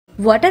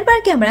Water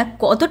পার্কে আমরা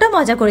কতটা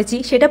মজা করেছি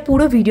সেটা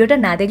পুরো ভিডিওটা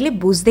না দেখলে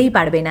বুঝতেই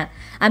পারবে না।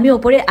 আমি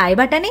ওপরের আই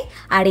বাটনে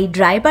আর এই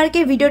ড্রাই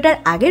পার্কের ভিডিওটার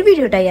আগের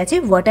ভিডিওটাই আছে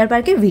ওয়াটার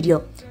পার্কের ভিডিও,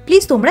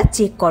 প্লিজ তোমরা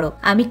চেক করো।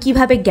 আমি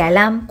কিভাবে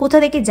গেলাম, কোথা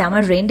থেকে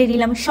জামার রেন্টে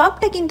নিলাম,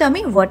 সবটা কিন্তু আমি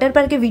ওয়াটার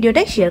পার্কের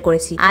ভিডিওটাই শেয়ার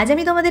করেছি। আজ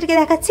আমি তোমাদেরকে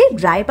দেখাচ্ছি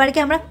ড্রাই পার্কে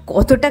আমরা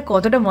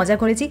কতটা মজা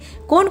করেছি,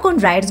 কোন কোন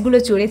রাইডসগুলো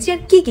চড়েছি আর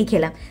কি কি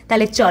খেলাম।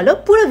 তাহলে চলো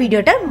পুরো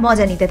ভিডিওটার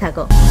মজা নিতে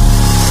থাকো।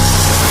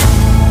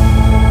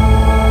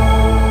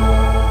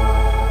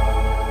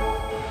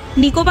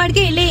 নিকো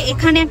পার্কে এলে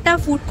এখানে একটা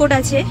ফুড কোর্ট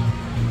আছে,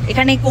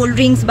 এখানে কোল্ড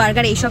ড্রিঙ্কস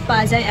বার্গার এইসব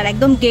পাওয়া যায়। আর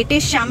একদম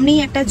গেটের সামনেই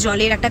একটা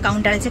জলের একটা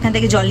কাউন্টার আছে, এখান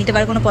থেকে জল নিতে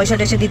পারে, কোনো পয়সা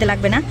টয়সা দিতে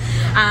লাগবে না।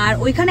 আর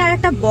ওইখানে আর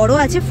একটা বড়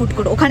আছে ফুড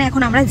কোর্ট, ওখানে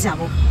এখন আমরা যাব।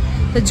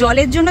 তো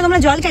জলের জন্য তোমরা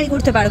জল ক্যারি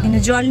করতে পারো, কিন্তু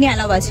জল নিয়ে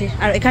অ্যালাউ আছে।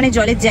 আর এখানে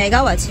জলের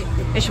জায়গাও আছে,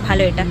 বেশ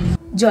ভালো এটা।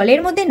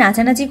 জলের মধ্যে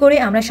নাচানাচি করে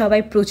আমরা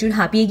সবাই প্রচুর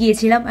হাঁপিয়ে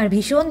গিয়েছিলাম আর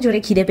ভীষণ জোরে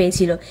খিদে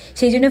পেয়েছিল,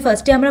 সেই জন্য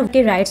ফার্স্টে আমরা ওকে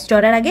রাইডস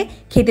চড়ার আগে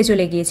খেতে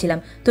চলে গিয়েছিলাম।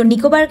 তো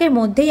নিকো পার্কের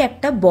মধ্যেই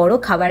একটা বড়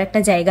খাবার একটা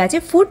জায়গা আছে,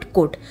 ফুড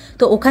কোর্ট।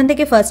 তো ওখান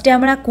থেকে ফার্স্টে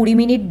আমরা 20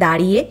 মিনিট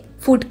দাঁড়িয়ে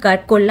ফুড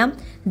কাট করলাম।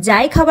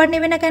 যাই খাবার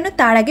নেবে না কেন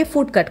তার আগে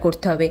ফুড কাট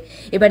করতে হবে।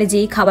 এবারে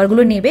যেই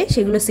খাবারগুলো নেবে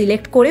সেগুলো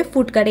সিলেক্ট করে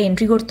ফুড কার্টে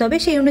এন্ট্রি করতে হবে,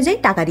 সেই অনুযায়ী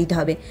টাকা দিতে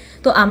হবে।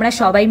 তো আমরা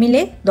সবাই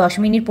মিলে 10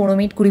 মিনিট 15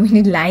 মিনিট 20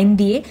 মিনিট লাইন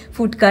দিয়ে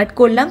ফুড কাট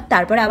করলাম।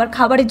 তারপরে আবার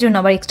খাবারের জন্য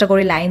আবার এক্সট্রা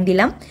করে লাইন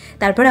দিলাম।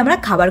 তারপরে আমরা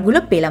খাবারগুলো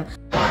পেলাম।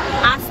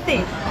 আসতে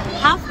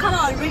হাফ খাওয়া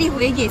অলরেডি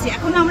হয়ে গিয়েছে,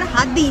 এখনো আমরা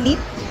হাত দিইনি।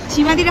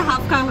 সীমাদিরা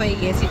হাফ খাওয়া হয়ে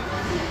গিয়েছে।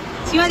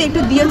 সীমাদি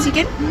একটু দিও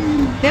চিকেন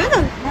দেবে তো,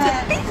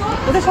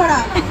 ওটা সরা।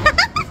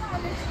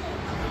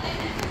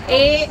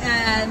 এ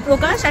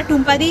প্রকাশ আর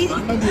টুম্পাদি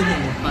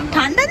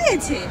ঠান্ডা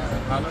দিয়েছে,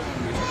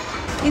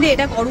 কিন্তু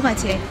এটা গরম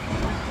আছে।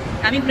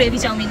 আমি গ্রেভি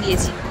চাউমিন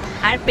দিয়েছি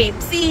আর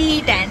পেপসি।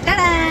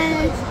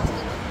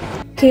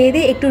 খেয়ে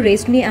দিয়ে একটু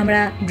রেস্ট নিয়ে আমরা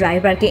ড্রাই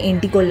পার্কে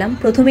এন্ট্রি করলাম।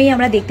 প্রথমেই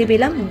আমরা দেখতে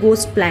পেলাম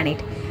গোস্ট প্ল্যানেট,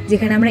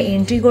 যেখানে আমরা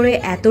এন্ট্রি করে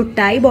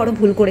এতটাই বড়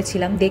ভুল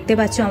করেছিলাম। দেখতে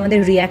পাচ্ছ আমাদের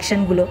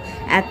রিয়াকশানগুলো,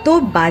 এত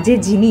বাজে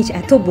জিনিস,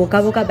 এত বোকা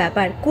বোকা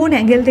ব্যাপার। কোন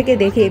অ্যাঙ্গেল থেকে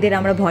দেখে এদের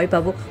আমরা ভয়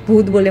পাবো,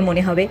 ভূত বলে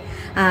মনে হবে।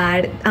 আর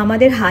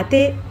আমাদের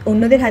হাতে,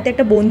 অন্যদের হাতে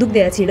একটা বন্দুক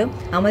দেওয়া ছিল,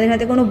 আমাদের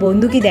হাতে কোনো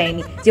বন্দুকই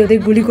দেয়নি যে ওদের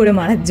গুলি করে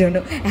মারার জন্য।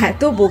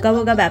 এত বোকা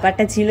বোকা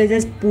ব্যাপারটা ছিল,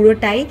 জাস্ট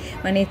পুরোটাই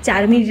মানে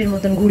 4 মিনিটের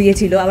মতন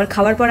ঘুরিয়েছিল। আবার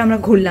খাওয়ার পর আমরা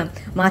ঘুরলাম,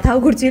 মাথাও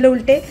ঘুরছিল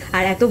উল্টে।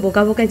 আর এত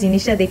বোকা বোকা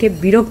জিনিসটা দেখে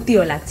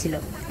বিরক্তিও লাগছিল।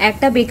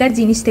 একটা বেকার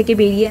জিনিস থেকে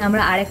বেরিয়ে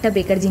আমরা আর একটা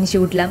বেকার জিনিসে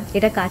উঠলাম।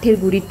 এটা কাঠের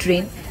গুড়ির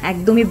ট্রেন,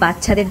 একদমই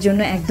বাচ্চাদের জন্য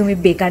একদমই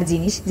বেকার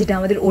জিনিস, যেটা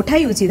আমাদের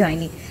ওঠাই উচিত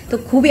হয়নি। তো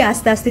খুবই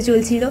আস্তে আস্তে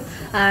চলছিল।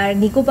 আর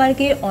নিকো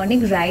পার্কে অনেক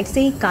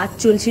রাইডসেই কাজ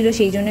চলছিল,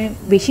 সেই জন্য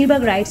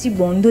বেশিরভাগ রাইডসই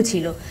বন্ধ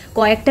ছিল।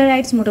 কয়েকটা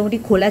রাইডস মোটামুটি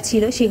খোলা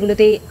ছিল,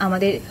 সেগুলোতেই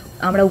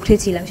আমরা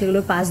উঠেছিলাম,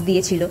 সেগুলোর পাস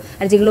দিয়েছিল।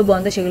 আর যেগুলো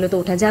বন্ধ সেগুলো তো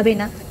ওঠা যাবে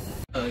না।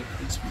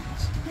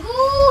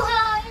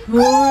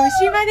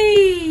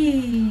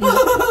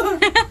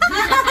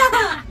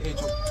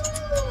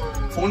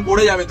 ফোন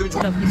পড়ে যাবে, তুমি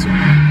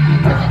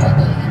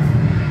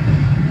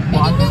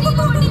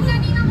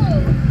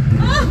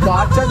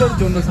বাচ্চাদের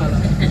জন্য সারা।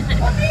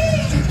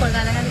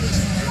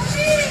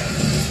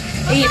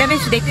 এই এটা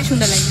বেশ দেখতে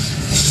সুন্দর লাগে।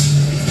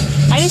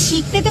 আরে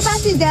শিখতে তো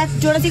পারছিস, দেখ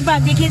জোরাসিক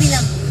পার্ক দেখিয়ে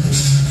দিলাম।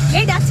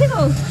 এই ডাকছে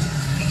গো,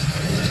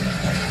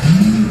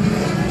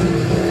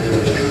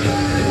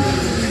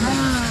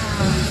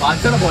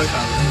 বাচ্চারা ভয়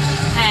পাবে।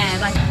 হ্যাঁ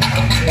বাচ্চা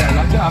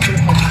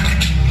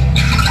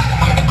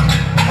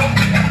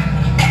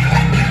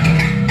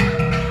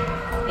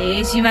এ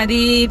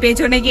সীমাদি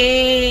পেছনে কে?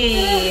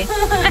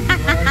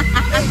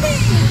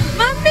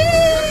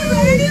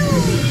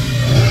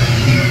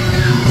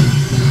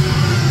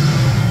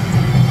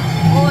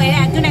 ও এরা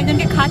একজন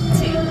একজনকে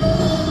খাচ্ছে।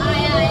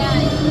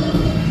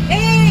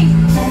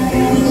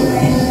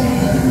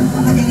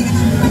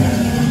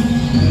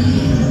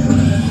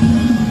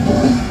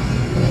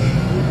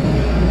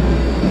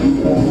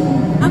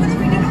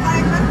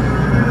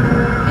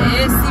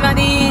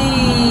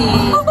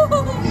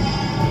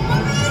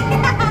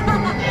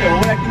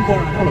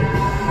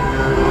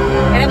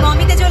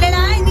 মমিতে চলে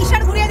নাই,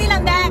 নিশার ঘুরিয়ে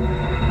দিলাম, দেখ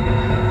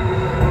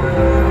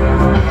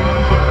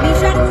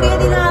নিশার ঘুরিয়ে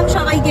দিলাম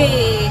সবাইকে।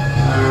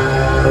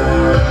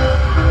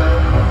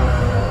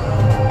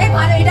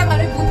 ভালো, এটা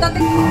ভালো।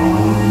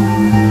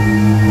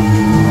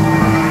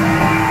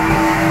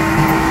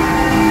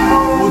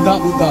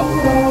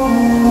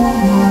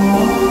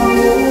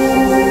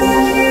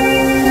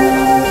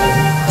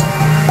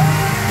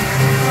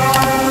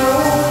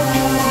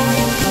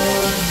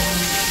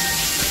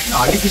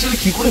 আর্টিফিশিয়াল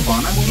কি করে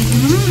বানাবো?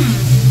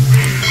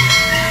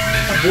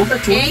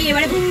 এই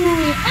এবারে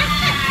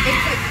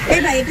এই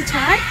ভাই একটু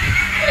ছাড়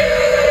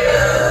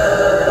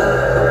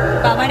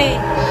বাবারে,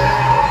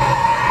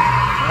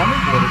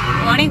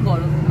 অনেক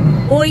বড়।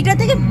 ওইটা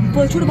থেকে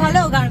প্রচুর ভালো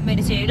গান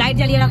মেরেছে। লাইট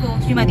জ্বালিয়ে রাখো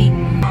শ্রীমাদি।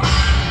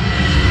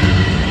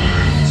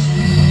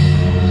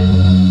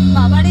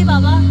 বাবারে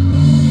বাবা,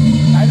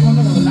 লাইট বন্ধ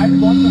করো, লাইট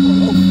বন্ধ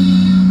করো।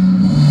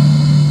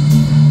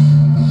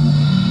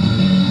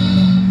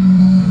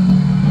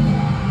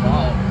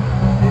 Wow.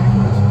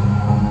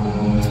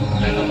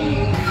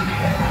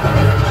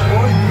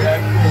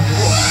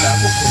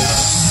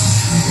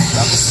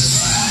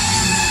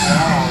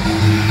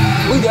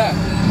 দেখ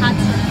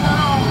আচ্ছা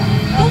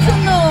খুব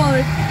সুন্দর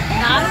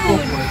দারুণ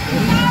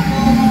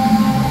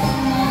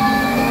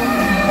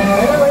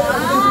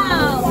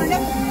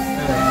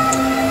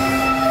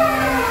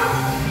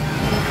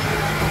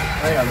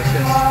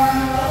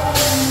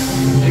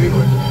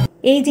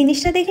এই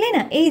জিনিসটা দেখলে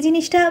না, এই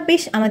জিনিসটা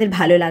বেশ আমাদের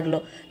ভালো লাগলো।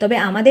 তবে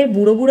আমাদের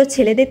বুড়ো বুড়ো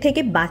ছেলেদের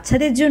থেকে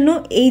বাচ্চাদের জন্য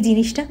এই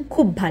জিনিসটা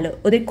খুব ভালো,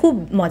 ওদের খুব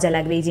মজা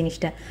লাগবে এই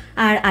জিনিসটা।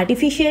 আর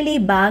আর্টিফিশিয়ালি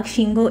বাঘ,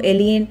 সিংহ,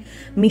 এলিয়েন,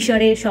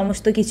 মিশরের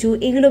সমস্ত কিছু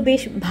এগুলো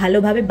বেশ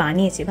ভালোভাবে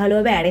বানিয়েছে,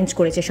 ভালোভাবে অ্যারেঞ্জ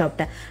করেছে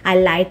সবটা। আর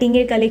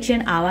লাইটিংয়ের কালেকশন,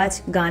 আওয়াজ,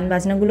 গান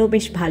বাজনাগুলো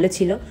বেশ ভালো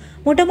ছিল,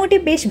 মোটামুটি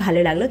বেশ ভালো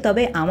লাগলো।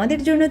 তবে আমাদের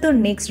জন্য তো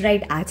নেক্সট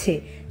রাইড আছে,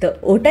 তো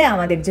ওটাই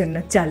আমাদের জন্য।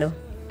 চলো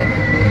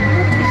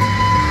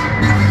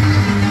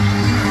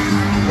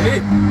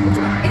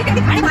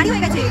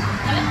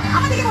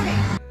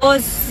ও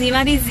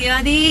সীমাদি,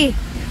 সীমাদি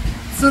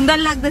সুন্দর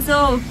লাগতেছো।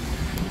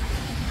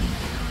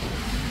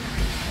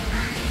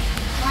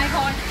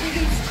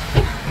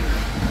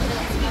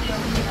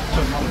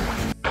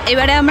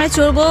 এবারে আমরা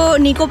চড়বো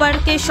নিকো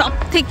পার্কের সব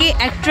থেকে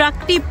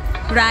অ্যাট্রাকটিভ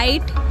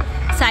রাইড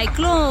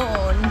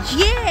সাইক্লোন।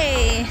 ইয়ে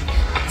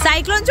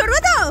সাইক্লোন চড়বো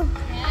তো,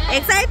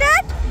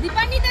 এক্সাইটেড?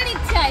 দীপান্বিতার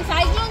ইচ্ছায়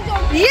সাইক্লোন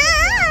চড়বে। ইয়ে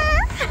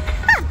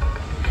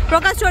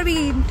প্রকাশ চড়বি,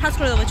 ঠাস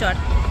করে দেবো, চড়।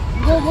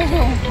 গো গো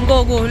গো গো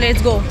গো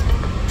লেটস গো।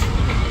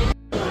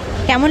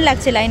 কেমন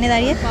লাগছে লাইনে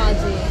দাঁড়িয়ে?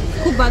 বাজে,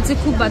 খুব বাজে,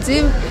 খুব বাজে,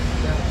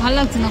 ভালো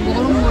লাগছে না,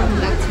 গরম গরম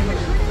লাগছে।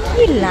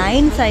 কি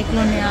লাইন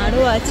সাইক্লোনে,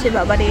 আরো আছে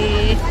বাবারে,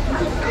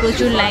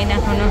 প্রচুর লাইন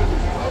এখনো।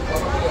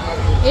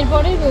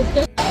 এরপরে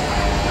রোডটা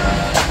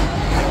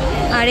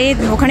আরে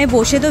ওখানে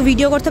বসে তো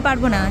ভিডিও করতে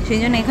পারবো না, সেই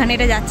জন্য এখানে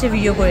এটা যাচ্ছে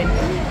ভিডিও করে।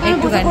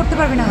 একটু করতে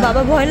পারবে না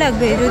বাবা, ভয়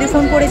লাগবে যদি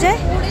ফোন পড়ে যায়।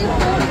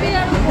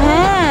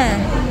 হ্যাঁ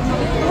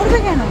পড়বে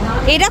কেন?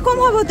 এরকম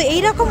হবে তো,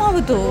 এইরকম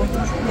হবে তো,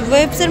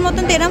 ওয়েবসের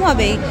মতন তো এরকম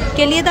হবে,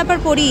 কেলিয়ে তারপর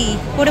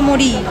পরে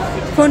মরি,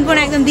 ফোন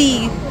একদম দিই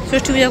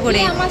ষষ্ঠী পূজা করে।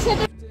 আমার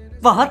সাথে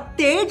बहुत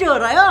तेज हो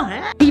रहा है।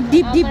 ডিপ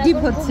ডিপ ডিপ ডিপ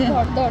হচ্ছে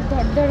ধর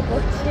ধর ধর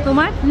করছে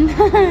তোমার।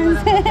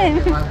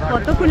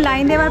 কতক্ষণ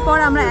লাইন দেওয়ার পর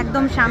আমরা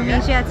একদম সামনে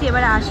এসে আছি,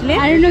 এবারে আসলে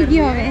আর না কি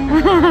হবে।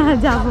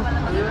 যাবো,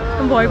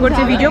 ভয়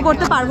করছে, ভিডিও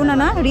করতে পারবো না,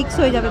 না রিস্ক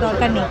হয়ে যাবে,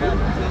 দরকার নেই।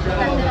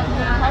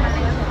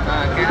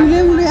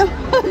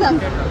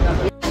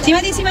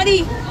 সীমাদি, সীমাদি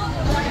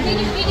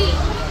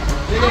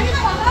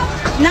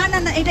না না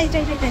না, এটা এটা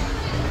এটা এটা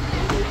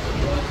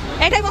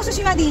এটাই বসো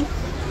সীমাদি।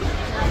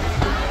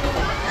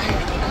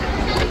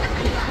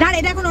 না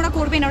এটা এখন ওরা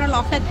করবে না, ওরা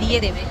লকটা দিয়ে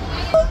দেবে।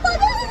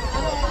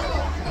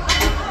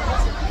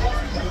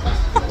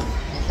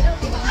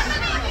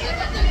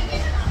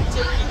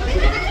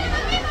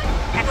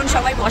 এখন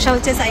সবাই বসা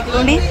হচ্ছে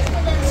সাইক্লোনে।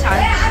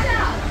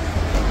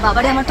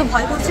 বাবারে আমার তো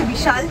ভয় করছে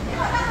বিশাল,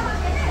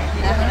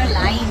 এখনো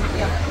লাইন।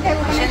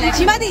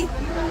 সীমাদি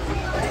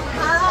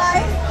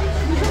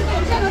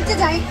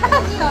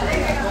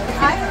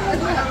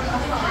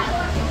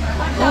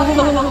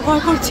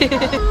ভয় করছে,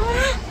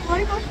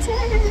 ভয় করছে।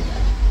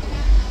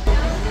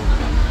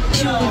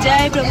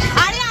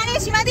 আরে আরে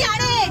সীমাদি,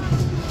 আরে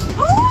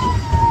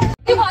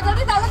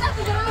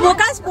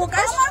ফোকাস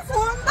ফোকাস,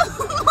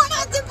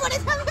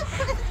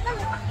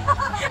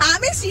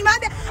 আমি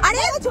সীমাদি,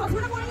 আরে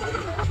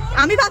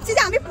আমি ভাবছি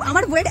যে আমি,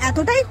 আমার ওয়েট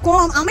এতটাই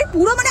কম, আমি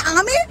পুরো মানে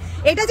আমি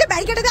এটা যে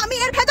ব্যারিকেডে আমি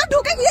এর ভেতর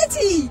ঢুকে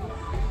গিয়েছি।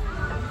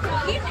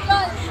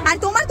 আর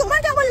তোমার তোমার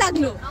কেমন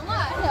লাগলো?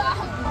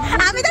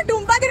 আমি তো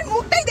টুম্পাদের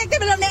মুখটাই দেখতে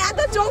পেলাম না, এত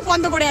চোখ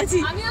বন্ধ করে আছি।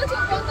 আমিও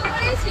চোখ বন্ধ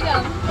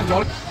করেছিলাম।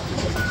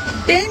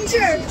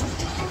 ডেঞ্জার।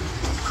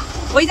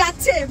 ওই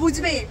যাচ্ছে,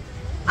 বুঝবে,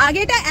 আগে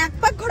এটা 1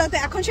 পাক ঘোরাতো,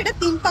 এখন সেটা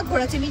 3 পাক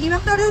ঘোরাচ্ছে,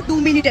 মিনিমাম তো 2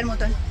 মিনিটের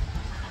মতন।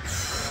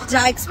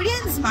 যা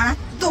এক্সপিরিয়েন্স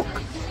মারাত্মক।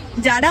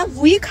 যারা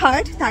উইক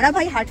হার্ট তারা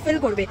ভাই হার্ট ফেল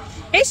করবে।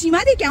 এই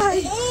সীমাদি কেমন?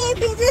 এই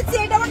ভিজেছে,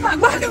 এটা আমার ভাগ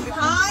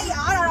ভাই,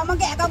 আর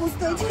আমাকে একা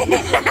বুঝতে হয়েছে,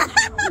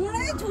 মনে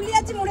হয় ঝুলি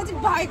আছে, মনে হচ্ছে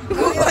ভাই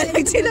খুব ভয়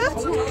লাগছিল।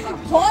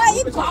 ভাই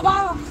বাবা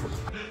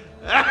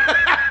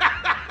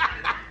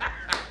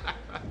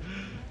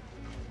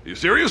You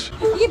serious?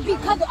 কি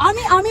বিখ্যাত।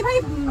 আমি ভাই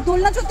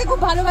দোলনা চড়তে খুব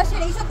ভালোবাসি,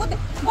 এইসব করতে,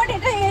 বাট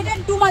এটা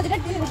টু মাচ, এটা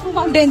টু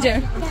মাচ ডেঞ্জার।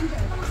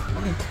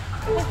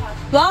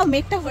 ওয়াও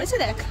মেকটা হয়েছে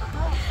দেখ।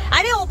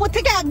 আরে ওপর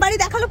থেকে একবারই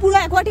দেখালো পুরো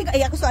অ্যাকোয়াটিক,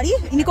 সরি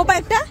নিকো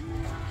পার্কটা,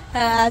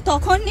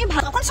 তখন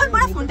সব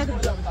বড় ফোনটা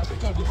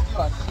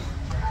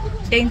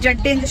danger,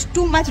 danger,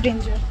 too much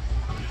danger.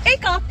 এই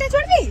কাপটা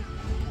চড়বি?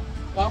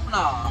 কাপ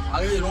না,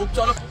 আগে রোপ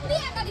চলো।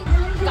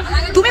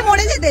 তুমি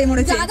মরে যেতে,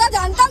 মরেছে। দাদা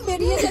জানতাম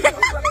বেরিয়ে যেত।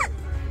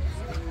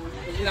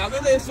 এর আগে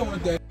তো এসছো মনে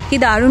হয়। কি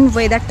দারুণ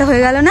ওয়েদারটা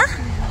হয়ে গেল না,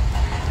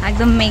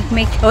 একদম মেক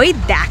মেক। ওই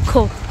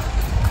দেখো,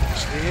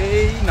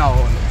 এই নাও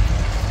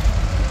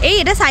এই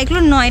এটা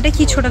সাইক্লোন নয়, এটা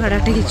কি ছোটখাটো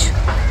একটা কিছু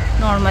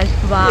নরমাল।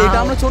 এটা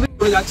আমরা চড়ে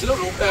পড়ে যাচ্ছিল,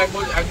 রোপটা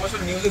এক বছর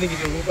নিউজে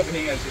দেখেছি, রোপটা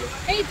ভেঙে গেছিল।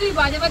 এই তুই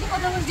বাজে বাজে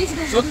কথা বলছিস।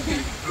 সত্যি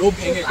রোপ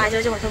ভেঙে, আজ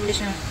আজ কথা বলিস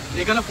না।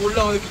 এখানে পড়লে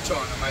আমাদের কিচ্ছু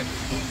হয় না ভাই।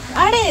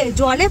 আরে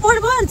জলে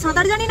পড়বো,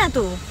 সাঁতার জানি না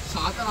তো।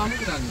 সাঁতার আমি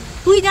জানি,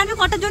 তুই জানবি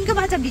কটা জনকে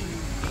বাঁচাবি?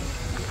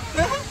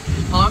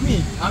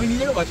 আমি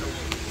নিজেকে বাঁচাবো।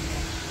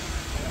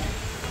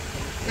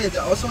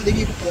 যাওয়ার সময় দেখি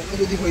একটু কমে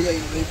যদি হয়ে যায়।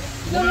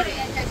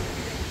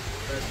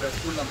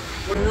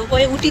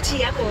 রোপওয়ে উঠেছি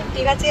এখন,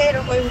 ঠিক আছে,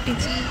 রোপওয়ে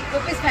উঠেছি।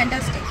 Ropeway is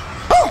fantastic.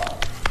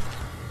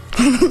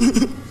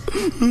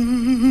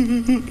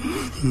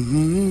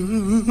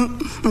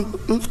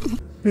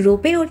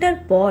 রোপে ওঠার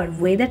পর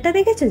ওয়েদারটা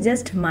দেখেছো,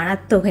 জাস্ট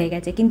মারাত্মক হয়ে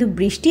গেছে, কিন্তু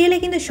বৃষ্টি এলে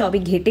কিন্তু সবই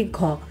ঘেটে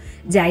ঘ।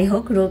 যাই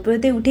হোক,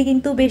 রোপওয়েতে উঠে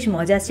কিন্তু বেশ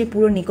মজা আসছে,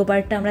 পুরো নিকো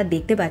পার্কটা আমরা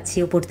দেখতে পাচ্ছি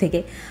ওপর থেকে।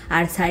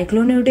 আর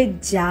সাইক্লোনে উঠে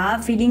যা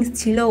ফিলিংস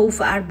ছিল, উফ,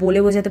 আর বলে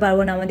বোঝাতে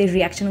পারবো না। আমাদের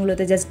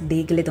রিয়াকশনগুলোতে জাস্ট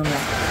দেখলে তোমরা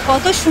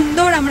কত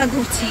সুন্দর আমরা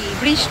ঘুরছি,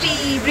 বৃষ্টি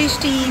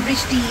বৃষ্টি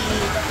বৃষ্টি,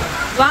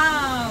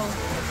 ওয়াও,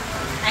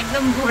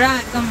 একদম ঘোরা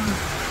একদম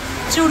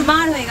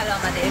চুরমার হয়ে গেল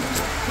আমাদের।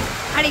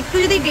 আর একটু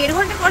যদি 1.5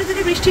 ঘন্টা পরে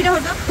যদি বৃষ্টিটা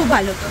হতো খুব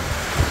ভালো হতো,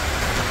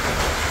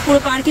 পুরো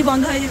পার্কই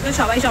বন্ধ হয়ে যেত,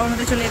 সবাই সবার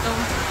মধ্যে চলে যেত।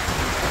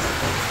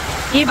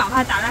 এ বাবা,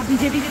 তারা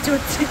ভিজে ভিজে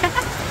চড়ছে,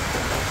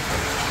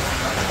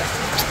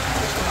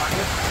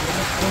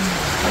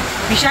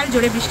 বিশাল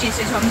জোরে বৃষ্টি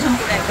এসে ঝমঝম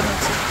করে একদম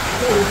হচ্ছে।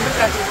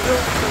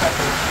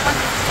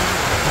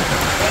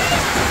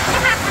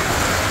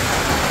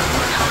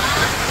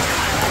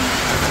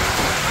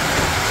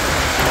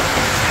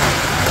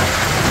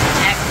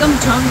 একদম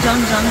ঝম ঝম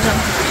ঝম ঝম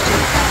বৃষ্টি।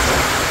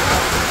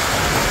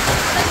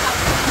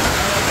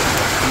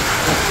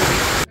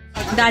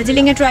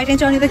 দার্জিলিং এর টয় ট্রেন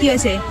চড়িয়ে কি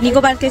হয়েছে, নিকো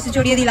পার্কে এসে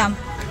চড়িয়ে দিলাম।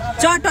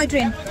 চড় toy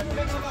train,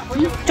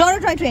 চড়ো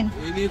toy train.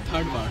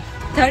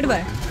 Third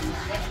বার।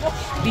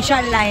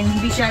 বিশাল লাইন,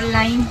 বিশাল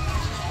লাইন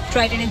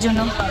টয় ট্রেনের জন্য।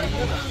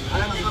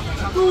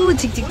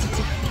 ঝিক ঝিক ঝিক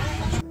ঝিক।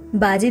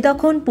 বাজে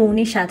তখন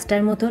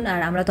 6:45 মতন,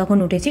 আর আমরা তখন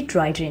উঠেছি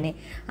টয় ট্রেনে।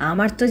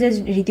 আমার তো যা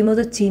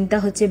রীতিমতো চিন্তা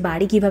হচ্ছে,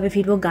 বাড়ি কিভাবে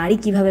ফিরবো, গাড়ি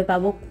কিভাবে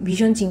পাবো,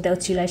 ভীষণ চিন্তা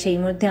হচ্ছিল। আর সেই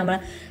মধ্যে আমরা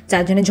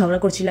 4 জনে ঝগড়া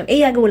করছিলাম,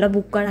 এই আগে ওলা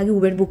বুক কর, আগে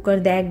উবের বুক কর,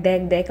 দেখ দেখ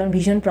দেখ, কারণ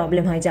ভীষণ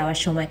প্রবলেম হয় যাওয়ার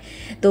সময়।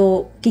 তো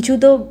কিছু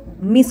তো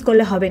মিস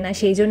করলে হবে না,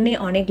 সেই জন্যে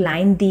অনেক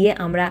লাইন দিয়ে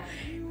আমরা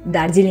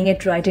দার্জিলিংয়ের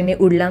টয় ট্রেনে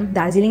উঠলাম।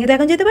 দার্জিলিংয়ে তো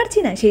এখন যেতে পারছি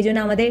না, সেই জন্য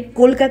আমাদের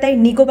কলকাতায়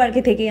নিকো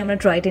পার্কে থেকেই আমরা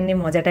টয় ট্রেনের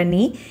মজাটা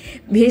নিই।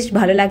 বেশ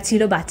ভালো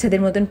লাগছিল,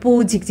 বাচ্চাদের মতন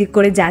ঝিকঝিক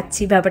করে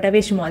যাচ্ছি, ব্যাপারটা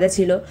বেশ মজা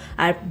ছিল।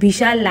 আর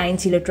বিশাল লাইন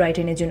ছিল টয়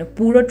ট্রেনের জন্য,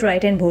 পুরো টয়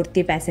ট্রেন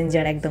ভর্তি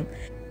প্যাসেঞ্জার একদম।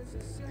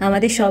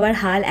 আমাদের সবার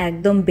হাল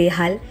একদম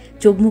বেহাল,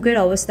 চোখ মুখের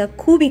অবস্থা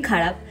খুবই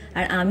খারাপ।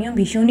 আর আমিও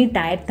ভীষণই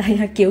টায়ার্ড, তাই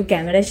আর কেউ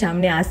ক্যামেরার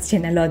সামনে আসছে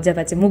না, লজ্জা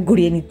পাচ্ছে, মুখ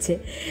ঘুরিয়ে নিচ্ছে।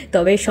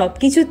 তবে সব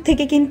কিছুর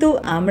থেকে কিন্তু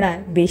আমরা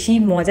বেশি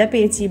মজা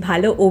পেয়েছি,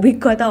 ভালো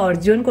অভিজ্ঞতা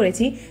অর্জন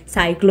করেছি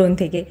সাইক্লোন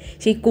থেকে।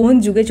 সেই কোন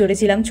যুগে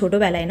চড়েছিলাম,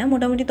 ছোটোবেলায় না,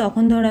 মোটামুটি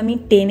তখন ধরো আমি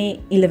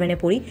 10-11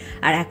 পড়ি,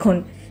 আর এখন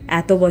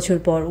এত বছর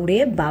পর উড়ে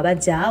বাবা,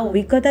 যা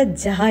অভিজ্ঞতা,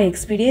 যা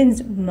এক্সপিরিয়েন্স,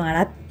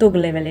 মারাত্মক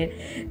লেভেলের।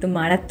 তো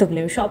মারাত্মক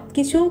লেভেল, সব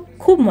কিছু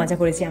খুব মজা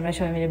করেছি আমরা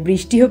সবাই মিলে।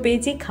 বৃষ্টিও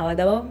পেয়েছি, খাওয়া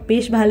দাওয়া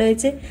বেশ ভালো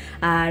হয়েছে।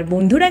 আর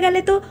বন্ধুরা গেলে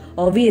তো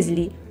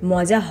অবভিয়াসলি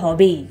মজা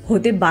হবেই,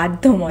 হতে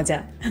বাধ্য মজা।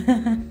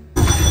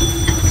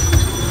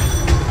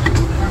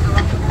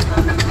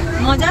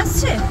 মজা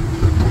আসছে,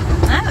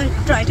 হ্যাঁ,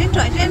 টয় ট্রেন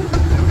টয় ট্রেন,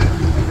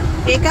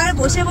 বেকার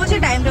বসে বসে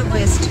টাইমটা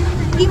ওয়েস্ট।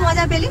 কি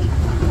মজা পেলি?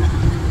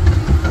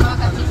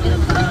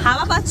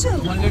 হাওয়া পাচ্ছ?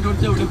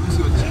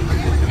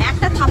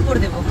 একটা থাপ্পড়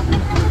দেবো।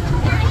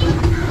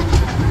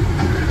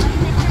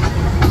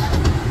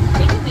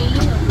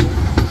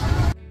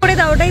 পড়ে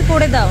দাও, ওটাই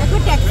পড়ে দাও।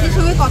 ট্যাক্সির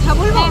সঙ্গে কথা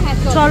বলবো,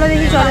 চলো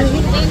দেখি, চলো দেখি।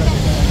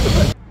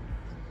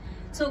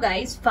 সো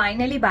গাইজ,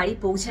 ফাইনালি বাড়ি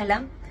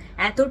পৌঁছালাম।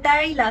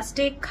 এতটাই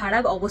লাস্টে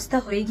খারাপ অবস্থা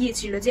হয়ে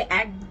গিয়েছিল যে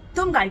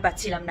একদম গাড়ি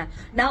পাচ্ছিলাম না,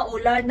 না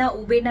ওলার, না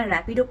উবের, না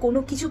র্যাপিডো, কোনো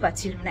কিছু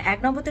পাচ্ছিলাম না। এক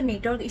নম্বর তো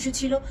নেটওয়ার্ক ইস্যু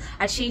ছিল,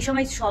 আর সেই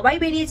সময় সবাই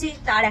বেরিয়েছে,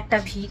 তার একটা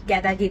ভিড়,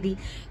 গ্যাদাগেদি।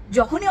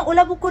 যখনই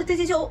ওলা বুক করতে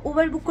চেয়েছে,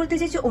 উবার বুক করতে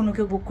চেয়েছে, অন্য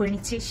কেউ বুক করে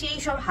নিচ্ছে, সেই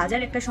সব হাজার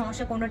একটা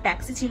সমস্যা, কোনো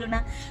ট্যাক্সি ছিল না।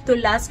 তো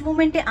লাস্ট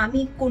মোমেন্টে আমি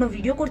কোনো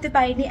ভিডিও করতে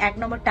পারিনি, এক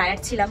নম্বর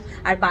টায়ার্ড ছিলাম,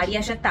 আর বাড়ি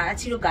আসার তাড়া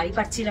ছিল, গাড়ি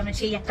পাচ্ছিলাম না,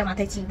 সেই একটা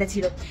মাথায় চিন্তা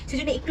ছিল। সেই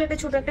জন্য একটু একটা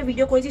ছোট একটা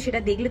ভিডিও করেছি, সেটা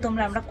দেখলে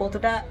তোমরা আমরা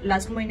কতটা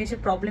লাস্ট মোমেন্টে এসে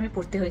প্রবলেমে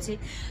পড়তে হয়েছে।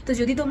 তো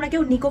যদি তোমরা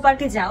কেউ নিকো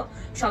পার্কে যাও,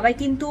 সবাই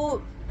কিন্তু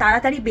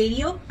তাড়াতাড়ি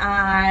বেরিয়েও।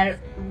 আর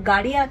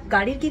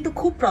গাড়ির কিন্তু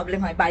খুব প্রবলেম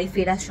হয় বাড়ি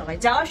ফেরার সময়।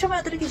 যাওয়ার সময়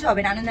অতটা কিছু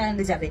হবে না, আনন্দে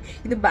আনন্দে যাবে,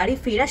 কিন্তু বাড়ি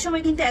ফেরার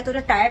সময় কিন্তু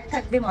এতটা টায়ার্ড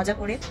থাকবে মজা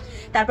করে।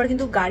 তারপর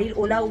কিন্তু গাড়ির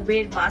ওলা,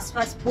 উবের, বাস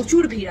ফাস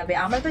প্রচুর ভিড় হবে।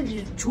 আমরা তো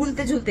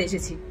ঝুলতে ঝুলতে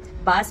এসেছি,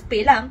 বাস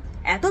পেলাম,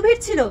 এত ভিড়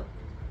ছিল,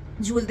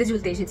 ঝুলতে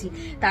ঝুলতে এসেছি।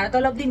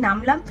 তারাতলা অব্দি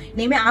নামলাম,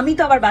 নেমে আমি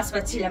তো আবার বাস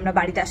পাচ্ছিলাম না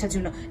বাড়িতে আসার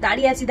জন্য,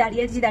 দাঁড়িয়ে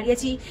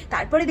আছি।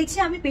 তারপরে দেখছি,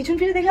 আমি পেছন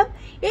ফিরে দেখলাম,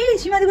 এই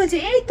সীমাদি বলছে,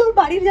 এই তোর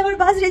বাড়ির যাওয়ার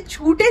বাস রে।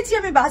 ছুটেছি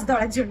আমি বাস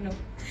ধরার জন্য।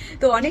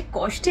 তো অনেক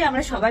কষ্টে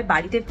আমরা সবাই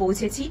বাড়িতে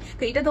পৌঁছেছি।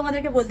 তো এটা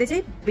তোমাদেরকে বলতে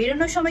চাই,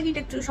 বেরোনোর সময় কিন্তু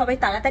একটু সবাই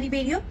তাড়াতাড়ি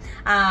বেরিও,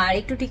 আর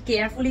একটু ঠিক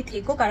কেয়ারফুলি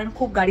থেকো, কারণ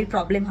খুব গাড়ির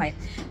প্রবলেম হয়।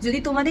 যদি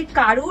তোমাদের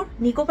কারোর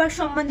নিকো পার্ক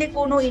সম্বন্ধে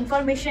কোনো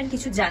ইনফরমেশন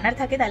কিছু জানার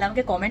থাকে, তাহলে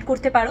আমাকে কমেন্ট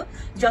করতে পারো।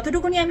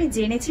 যতটুকুনি আমি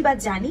জেনেছি বা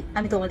জানি,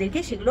 আমি তোমাদেরকে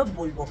সেগুলো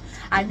বলবো।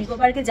 আর নিকো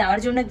পার্কে যাওয়ার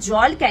জন্য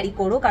জল ক্যারি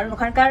করো, কারণ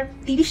ওখানকার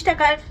 30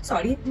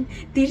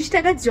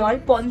 টাকার জল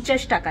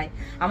 50 টাকায়।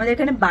 আমাদের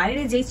এখানে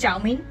বাইরে যেই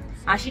চাউমিন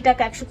 80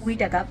 টাকা 120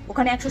 টাকা,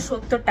 ওখানে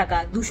 170 টাকা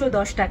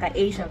 210 টাকা,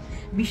 এইসব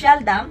বিশাল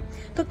দাম।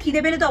 তো খিদে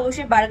পেলে তো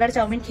অবশ্যই বার্গার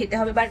চাউমিন খেতে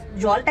হবে, বাট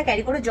জলটা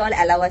ক্যারি করে, জল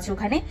অ্যালাউ আছে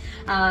ওখানে।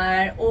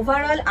 আর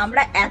ওভারঅল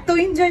আমরা এত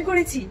এনজয়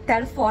করেছি,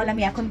 তার ফল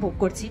আমি এখন ভোগ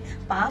করছি।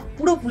 পা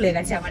পুরো ফুলে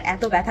গেছে আমার,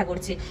 এত ব্যথা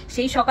করছে।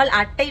 সেই সকাল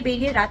 8টায়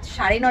বেরিয়ে রাত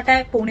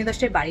 9:30 পৌনে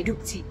 10টায় বাড়ি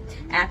ঢুকছি,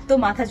 এত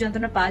মাথা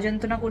যন্ত্রণা পা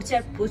যন্ত্রণা করছে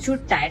আর প্রচুর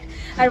টায়ার্ড।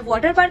 আর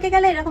ওয়াটার পার্কে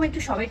গেলে এরকম একটু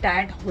সবাই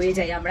টায়ার্ড হয়ে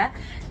যায় আমরা।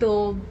 তো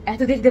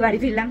এত দেখতে বাড়ি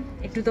ফিরলাম,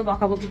 একটু তো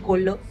বকাবকি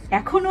করলো।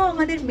 এখনো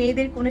আমাদের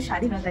মেয়েদের কোনো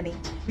স্বাধীনতা নেই,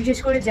 বিশেষ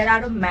করে যারা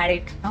আরো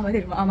ম্যারিড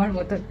আমার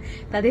মতন,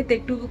 তাদের তো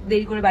একটু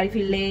দেরি করে বাড়ি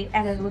ফিরলে,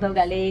 একা কোথাও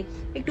গেলে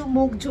একটু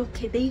মুখ ঝোঁক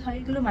খেতেই হয়,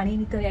 এগুলো মানিয়ে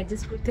নিতে হয়,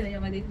 অ্যাডজাস্ট করতে হয়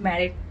আমাদের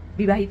ম্যারিড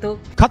বিবাহিত।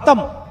 खत्म,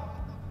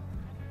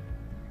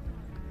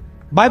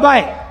 bye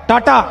bye,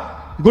 Tata,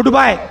 good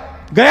bye,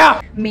 गया।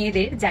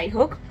 মেয়েদের যাই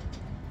হোক,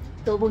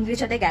 তো বন্ধুদের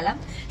সাথে গেলাম,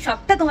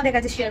 সবটা তোমাদের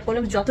কাছে শেয়ার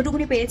করলাম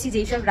যতটুকুনি পেরেছি।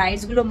 যেসব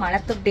রাইডস গুলো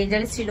মারাত্মক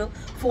ডেঞ্জারাস ছিল,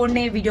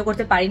 ফোনে ভিডিও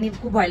করতে পারিনি,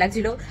 খুব ভয়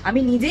লাগছিল। আমি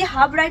নিজেই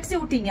হাফ রাইডসে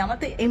উঠিনি, আমার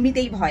তো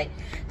এমনিতেই ভয়।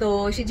 তো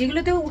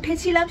যেগুলোতে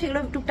উঠেছিলাম সেগুলো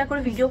টুকটাক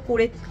করে ভিডিও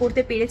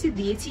করতে পেরেছি,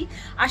 দিয়েছি।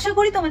 আশা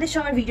করি তোমাদের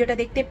সবার ভিডিওটা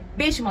দেখতে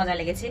বেশ মজা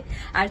লেগেছে।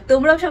 আর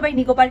তোমরাও সবাই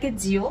নিকো পার্কে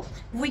যেও,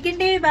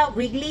 উইকেন্ডে বা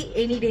উইকলি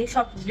এনি ডে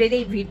সব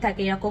ডেতেই ভিড়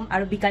থাকে এরকম,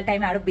 আরো বিকাল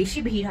টাইমে আরো বেশি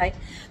ভিড় হয়।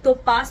 তো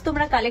পাস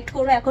তোমরা কালেক্ট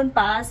করো, এখন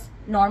পাস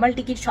নর্মাল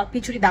টিকিট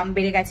সবকিছুরই দাম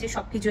বেড়ে গেছে,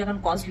 সবকিছু এখন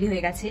কস্টলি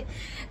হয়ে গেছে।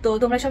 তো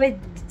তোমরা সবাই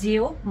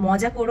যেও,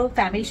 মজা করো,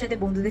 ফ্যামিলির সাথে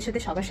বন্ধুদের সাথে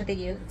সবার সাথে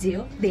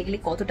যেও, দেখলে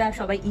কতটা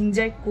সবাই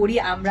এনজয় করি।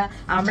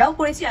 আমরাও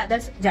করেছি,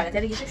 আদার্স যারা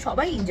যারা গেছে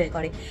সবাই এনজয়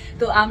করে।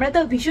 তো আমরা তো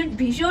ভীষণ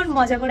ভীষণ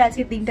মজা করে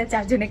আজকে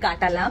 3-4 জনে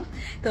কাটালাম।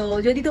 তো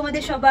যদি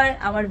তোমাদের সবার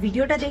আমার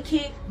ভিডিওটা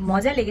দেখে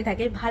মজা লেগে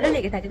থাকে, ভালো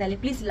লেগে থাকে, তাহলে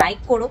প্লিজ লাইক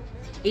করো।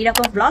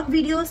 এইরকম blog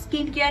video,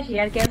 skin care,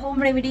 hair care, home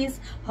remedies,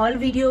 হল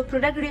ভিডিও,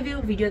 প্রোডাক্ট রিভিউ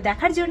ভিডিও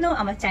দেখার জন্য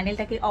আমার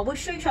চ্যানেলটাকে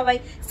অবশ্যই সবাই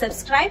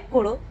সাবস্ক্রাইব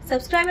করো।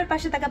 সাবস্ক্রাইবের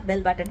পাশে থাকা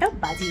বেল বাটনটা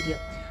বাজিয়ে দিও।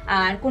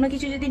 আর কোনো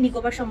কিছু যদি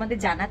নিকোবার সম্বন্ধে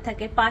জানার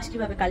থাকে, পাস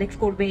কিভাবে কালেক্ট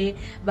করবে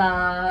বা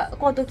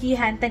কত কি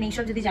হ্যান ত্যান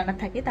এইসব যদি জানার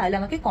থাকে, তাহলে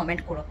আমাকে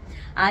কমেন্ট করো।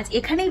 আজ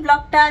এখানেই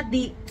ব্লগটা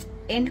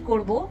এন্ড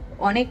করব,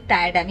 অনেক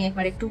টায়ার্ড আমি,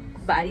 একবার একটু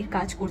বাড়ির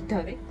কাজ করতে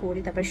হবে, করে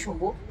তারপরে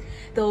শোবো।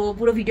 তো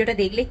পুরো ভিডিওটা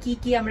দেখলে কি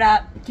কি আমরা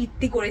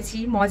কীর্তি করেছি,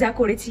 মজা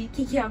করেছি,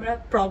 কি কি আমরা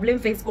প্রবলেম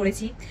ফেস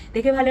করেছি,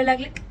 দেখে ভালো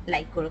লাগলে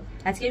লাইক করো।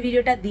 আজকের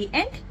ভিডিওটা দি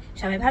এন্ড,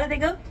 সবাই ভালো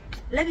থেকো,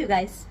 love you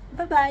guys,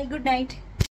 bye bye, good night.